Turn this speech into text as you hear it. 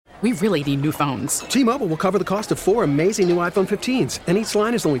We really need new phones. T-Mobile will cover the cost of 4 amazing new iPhone 15s, and each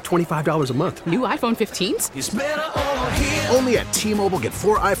line is only $25 a month. New iPhone 15s? It's better over here. Only at T-Mobile, get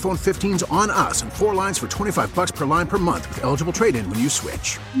 4 iPhone 15s on us and 4 lines for $25 per line per month with eligible trade-in when you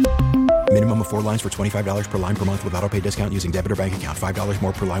switch. Minimum of 4 lines for $25 per line per month with autopay discount using debit or bank account. $5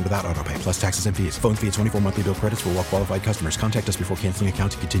 more per line without autopay, plus taxes and fees. Phone fee at 24 monthly bill credits for well-qualified customers. Contact us before canceling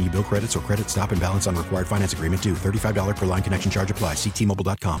account to continue bill credits or credit stop and balance on required finance agreement due. $35 per line connection charge applies. See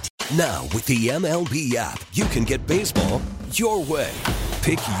T-Mobile.com. Now, with the MLB app, you can get baseball your way.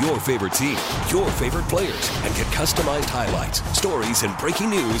 Pick your favorite team, your favorite players, and get customized highlights, stories, and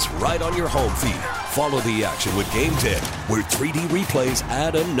breaking news right on your home feed. Follow the action with Game Day, where 3D replays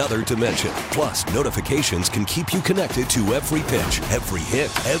add another dimension. Plus, notifications can keep you connected to every pitch, every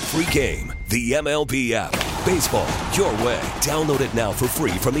hit, every game. The MLB app. Baseball your way. Download it now for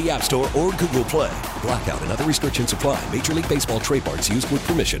free from the App Store or Google Play. Blackout and other restrictions apply. Major League Baseball trademarks used with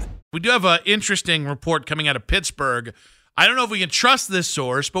permission. We do have an interesting report coming out of Pittsburgh. I don't know if we can trust this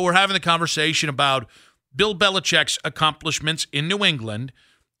source, but we're having the conversation about Bill Belichick's accomplishments in New England.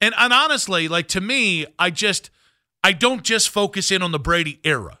 And honestly, like, to me, I don't just focus in on the Brady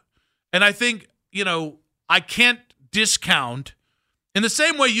era. And I think, I can't discount, in the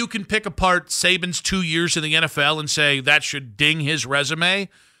same way you can pick apart Saban's 2 years in the NFL and say that should ding his resume.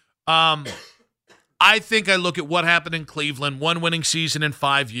 I think I look at what happened in Cleveland, 1 winning season in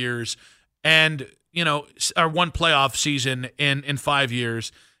 5 years, and, or 1 playoff season in 5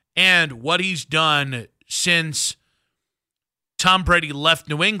 years, and what he's done since Tom Brady left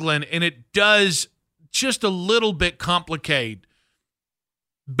New England, and it does just a little bit complicate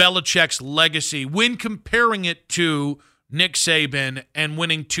Belichick's legacy when comparing it to Nick Saban and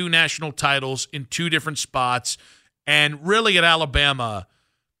winning 2 national titles in 2 different spots, and really at Alabama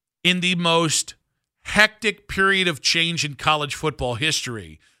in the most hectic period of change in college football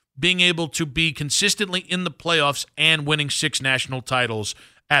history, being able to be consistently in the playoffs and winning 6 national titles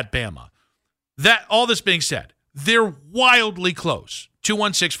at Bama. That, all this being said, they're wildly close.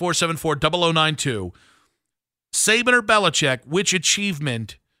 216-474-0092. Saban or Belichick, which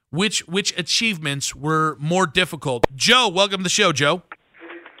achievements were more difficult? Joe, welcome to the show, Joe.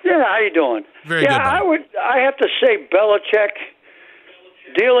 Yeah, how you doing? Very good, buddy. I have to say Belichick,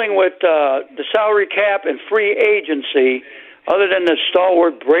 dealing with the salary cap and free agency, other than the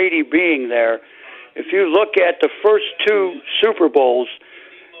stalwart Brady being there, if you look at the first 2 Super Bowls,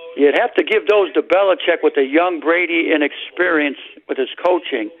 you'd have to give those to Belichick with the young Brady inexperience with his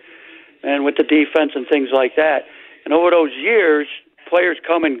coaching and with the defense and things like that. And over those years, players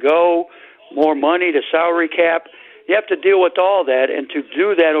come and go, more money, the salary cap. You have to deal with all that, and to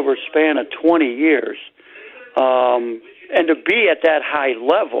do that over a span of 20 years, and to be at that high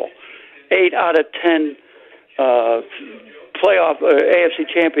level, 8 out of 10 playoff AFC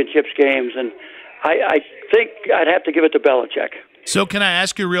Championships games, and I think I'd have to give it to Belichick. So can I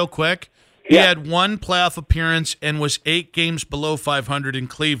ask you real quick? He had 1 playoff appearance and was 8 games below 500 in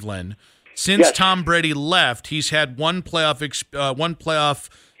Cleveland. Since Tom Brady left, he's had 1 playoff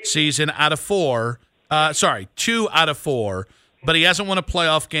season out of 4. 2 out of 4, but he hasn't won a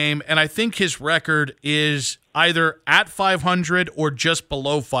playoff game, and I think his record is either at 500 or just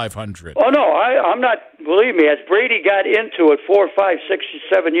below 500. Oh, no, I'm not, believe me, as Brady got into it 4, 5, 6,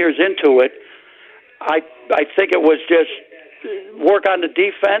 7 years into it, I think it was just work on the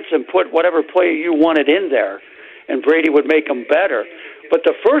defense and put whatever player you wanted in there, and Brady would make them better. But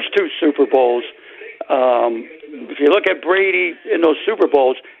the first 2 Super Bowls, if you look at Brady in those Super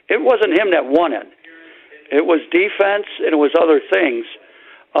Bowls, it wasn't him that won it. It was defense, and it was other things.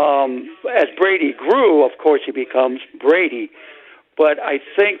 As Brady grew, of course, he becomes Brady. But I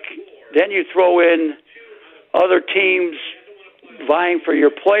think then you throw in other teams vying for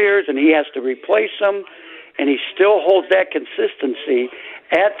your players, and he has to replace them, and he still holds that consistency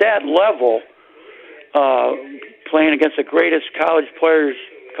at that level, playing against the greatest college players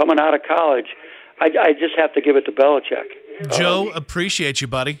coming out of college. I just have to give it to Belichick. Joe, appreciate you,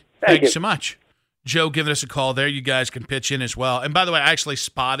 buddy. Thank you so much. Joe giving us a call there. You guys can pitch in as well. And by the way, I actually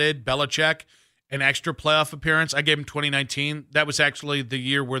spotted Belichick an extra playoff appearance. I gave him 2019. That was actually the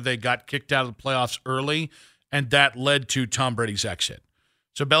year where they got kicked out of the playoffs early, and that led to Tom Brady's exit.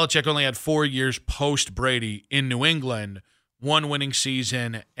 So Belichick only had 4 years post-Brady in New England, 1 winning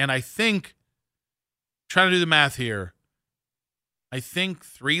season, and I think, trying to do the math here, I think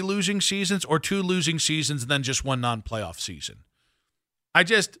 3 losing seasons or 2 losing seasons and then just 1 non-playoff season.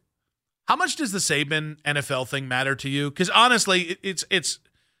 How much does the Saban NFL thing matter to you? Because honestly, it's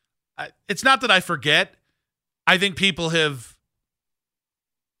not that I forget. I think people have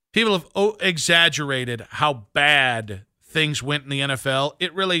exaggerated how bad things went in the NFL,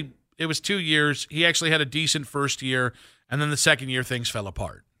 it was 2 years. He actually had a decent first year, and then the second year things fell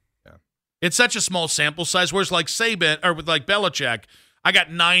apart. Yeah. It's such a small sample size. Whereas like Saban or with like Belichick, I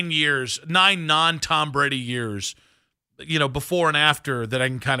got 9 non-Tom Brady years, before and after that I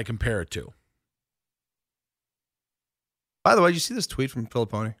can kind of compare it to. By the way, did you see this tweet from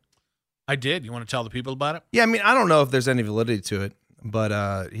Filippone? I did. You want to tell the people about it? Yeah, I mean, I don't know if there's any validity to it,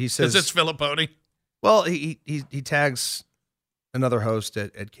 but he says it's Filippone. Well, he tags another host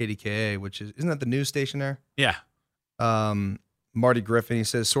at KDKA, which isn't that the news station there? Yeah. Marty Griffin. He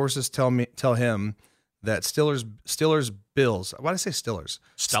says sources tell him that Steelers Bills. Why did I say Steelers?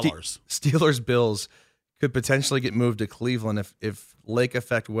 Steelers Bills could potentially get moved to Cleveland if lake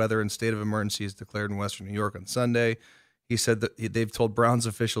effect weather and state of emergency is declared in Western New York on Sunday. He said that they've told Browns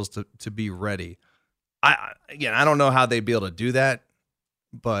officials to be ready. I don't know how they'd be able to do that,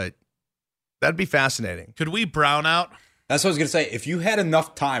 but that'd be fascinating. Could we brown out? That's what I was going to say. If you had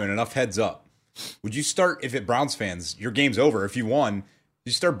enough time and enough heads up, would you start, if it Browns fans, your game's over, if you won,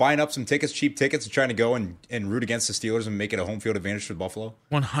 you start buying up some tickets, cheap tickets, and trying to go and root against the Steelers and make it a home field advantage for Buffalo?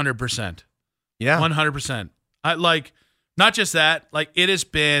 100%. Yeah. 100%. Not just that, it has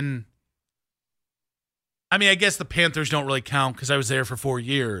been, I guess the Panthers don't really count because I was there for 4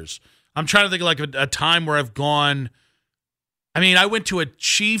 years. I'm trying to think of a time where I've gone, I went to a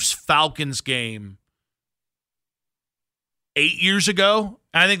Chiefs-Falcons game 8 years ago.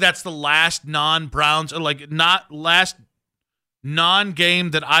 And I think that's the last non-Browns, last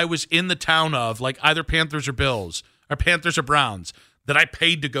non-game that I was in the town of, either Panthers or Bills, or Panthers or Browns, that I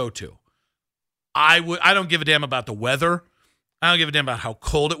paid to go to. I don't give a damn about the weather. I don't give a damn about how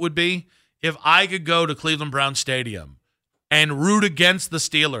cold it would be. If I could go to Cleveland Browns Stadium and root against the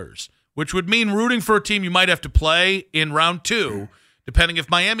Steelers, which would mean rooting for a team you might have to play in round 2, depending if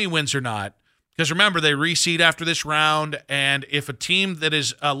Miami wins or not. Because remember, they reseed after this round, and if a team that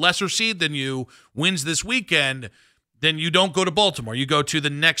is a lesser seed than you wins this weekend, then you don't go to Baltimore. You go to the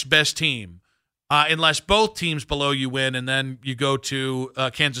next best team, unless both teams below you win, and then you go to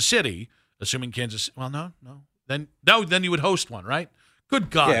Kansas City, assuming Kansas. Well, no. Then you would host one, right? Good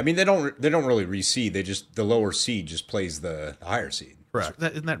God. Yeah, they don't really reseed. The lower seed just plays the higher seed. Correct.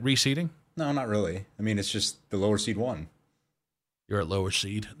 Isn't that reseeding? No, not really. It's just the lower seed won. You're at lower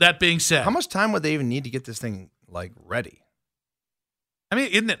seed. That being said, how much time would they even need to get this thing ready?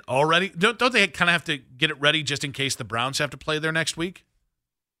 Isn't it already? Don't they kind of have to get it ready just in case the Browns have to play there next week?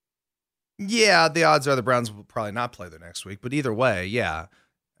 Yeah, the odds are the Browns will probably not play there next week. But either way, yeah.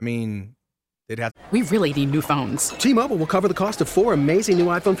 They'd have. We really need new phones. T-Mobile will cover the cost of 4 amazing new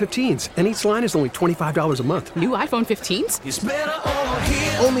iPhone 15s, and each line is only $25 a month. New iPhone 15s? It's better over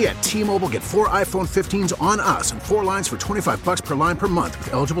here. Only at T-Mobile, get 4 iPhone 15s on us and 4 lines for $25 per line per month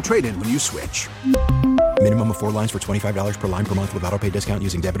with eligible trade-in when you switch. Minimum of 4 lines for $25 per line per month with autopay discount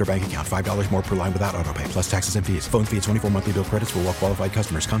using debit or bank account. $5 more per line without autopay, plus taxes and fees. Phone fee at 24 monthly bill credits for well-qualified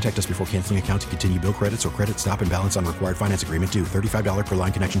customers. Contact us before canceling account to continue bill credits or credit stop and balance on required finance agreement due. $35 per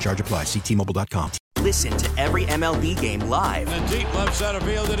line connection charge applies. See T-Mobile.com. Listen to every MLB game live. In the deep left center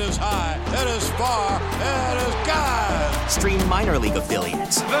field, it is high, it is far, it is gone. Stream minor league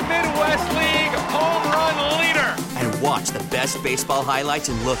affiliates. The Midwest League home run leader. And watch the best baseball highlights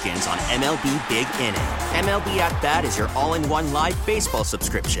and look-ins on MLB Big Inning. MLB At Bat is your all-in-one live baseball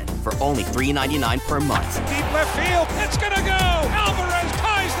subscription for only $3.99 per month. Deep left field, it's gonna go. Alvarez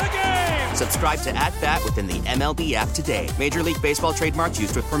ties the game. Subscribe to At Bat within the MLB app today. Major League Baseball trademarks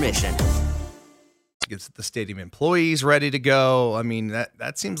used with permission. Gets the stadium employees ready to go.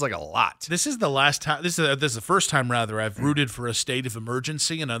 That seems like a lot. This is the last time. This is the first time rather I've rooted for a state of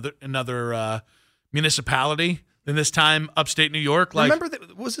emergency in another municipality. And this time, upstate New York. Remember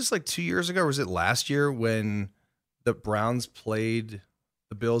was this 2 years ago, or was it last year when the Browns played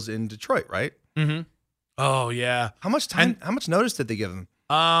the Bills in Detroit? Right. Mm-hmm. Oh yeah. How much time? How much notice did they give them?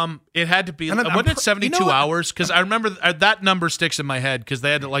 It had to be. Wasn't it 72 hours? Because I remember that number sticks in my head because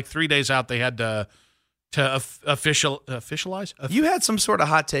they had 3 days out. They had to officialize. You had some sort of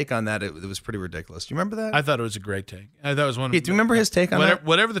hot take on that. It was pretty ridiculous. Do you remember that? I thought it was a great take. I thought it was one. Do you remember his take on that?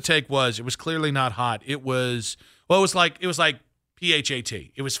 Whatever the take was, it was clearly not hot. It was it was like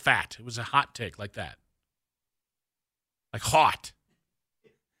PHAT. It was fat. It was a hot take like that. Like hot.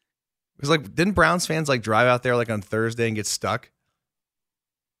 It was didn't Browns fans drive out there on Thursday and get stuck?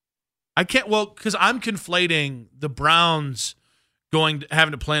 I can't. Well, because I'm conflating the Browns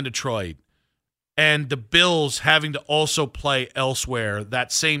having to play in Detroit and the Bills having to also play elsewhere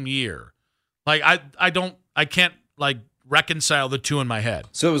that same year. I can't reconcile the two in my head.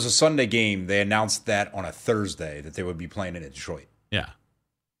 So it was a Sunday game. They announced that on a Thursday that they would be playing in Detroit. Yeah.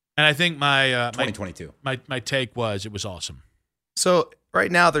 And I think my 2022. My take was it was awesome. So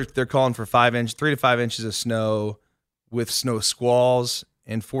right now they're calling for 3 to 5 inches of snow with snow squalls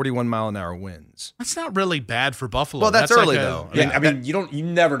and 41-mile-an-hour winds. That's not really bad for Buffalo. Well, that's early though. I mean, you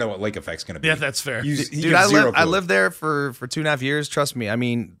never know what lake effect's going to be. Yeah, that's fair. Dude, I lived there for 2.5 years. Trust me. I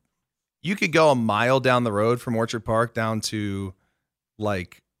mean, you could go a mile down the road from Orchard Park down to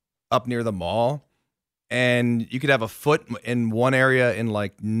like up near the mall, and you could have a foot in one area and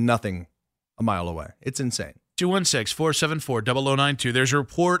like nothing a mile away. It's insane. 216-474-0092. There's a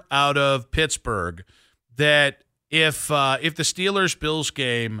report out of Pittsburgh that if the Steelers-Bills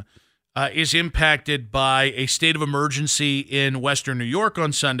game is impacted by a state of emergency in Western New York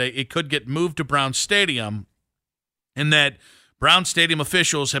on Sunday, it could get moved to Brown Stadium, and that Brown Stadium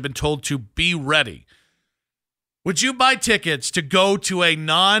officials have been told to be ready. Would you buy tickets to go to a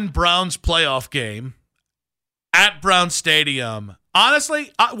non-Browns playoff game at Brown Stadium?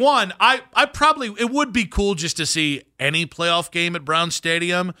 Honestly, I probably, it would be cool just to see any playoff game at Brown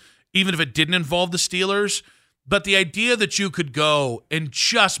Stadium, even if it didn't involve the Steelers. But the idea that you could go and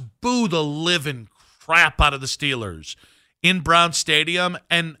just boo the living crap out of the Steelers in Brown Stadium,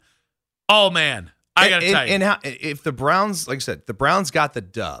 and oh man, I got to tell you. And if the Browns, like I said, the Browns got the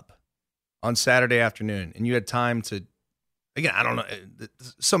dub on Saturday afternoon, and you had time to, again, I don't know,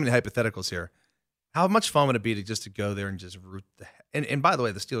 so many hypotheticals here. How much fun would it be to go there and just root the and by the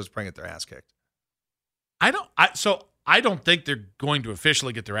way, the Steelers probably get their ass kicked. I don't think they're going to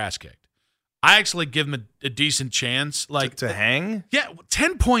officially get their ass kicked. I actually give them a decent chance, like to hang. Yeah,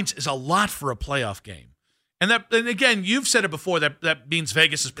 10 points is a lot for a playoff game, and again, you've said it before that means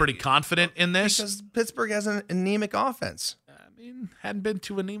Vegas is pretty confident in this because Pittsburgh has an anemic offense. I mean, hadn't been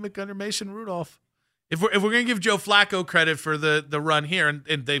too anemic under Mason Rudolph. If we're gonna give Joe Flacco credit for the run here,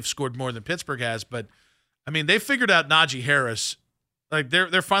 and they've scored more than Pittsburgh has, but I mean they figured out Najee Harris, like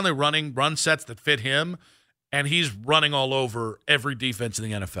they're finally running run sets that fit him, and he's running all over every defense in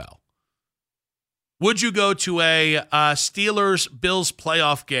the NFL. Would you go to a Steelers-Bills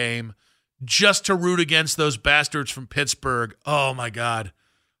playoff game just to root against those bastards from Pittsburgh? Oh, my God.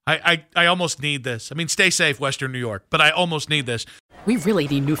 I almost need this. I mean, stay safe, Western New York, but I almost need this. We really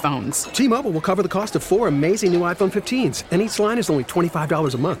need new phones. T-Mobile will cover the cost of 4 amazing new iPhone 15s, and each line is only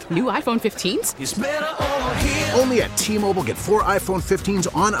 $25 a month. New iPhone 15s? It's better over here. Only at T-Mobile, get 4 iPhone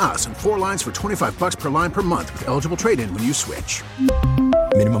 15s on us and 4 lines for $25 per line per month with eligible trade-in when you switch.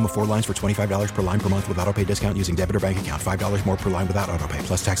 Minimum of 4 lines for $25 per line per month with autopay discount using debit or bank account. $5 more per line without autopay,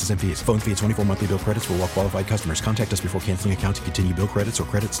 plus taxes and fees. Phone fee at 24 monthly bill credits for well-qualified customers. Contact us before canceling account to continue bill credits or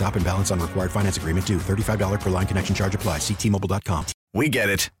credit stop and balance on required finance agreement due. $35 per line connection charge applies. See T-Mobile.com. We get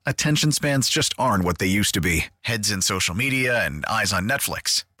it. Attention spans just aren't what they used to be. Heads in social media and eyes on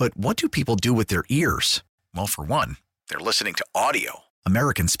Netflix. But what do people do with their ears? Well, for one, they're listening to audio.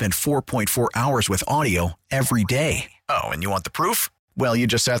 Americans spend 4.4 hours with audio every day. Oh, and you want the proof? Well, you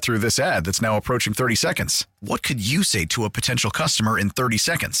just sat through this ad that's now approaching 30 seconds. What could you say to a potential customer in 30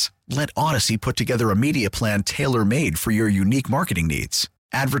 seconds? Let Odyssey put together a media plan tailor-made for your unique marketing needs.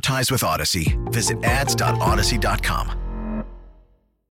 Advertise with Odyssey. Visit ads.odyssey.com.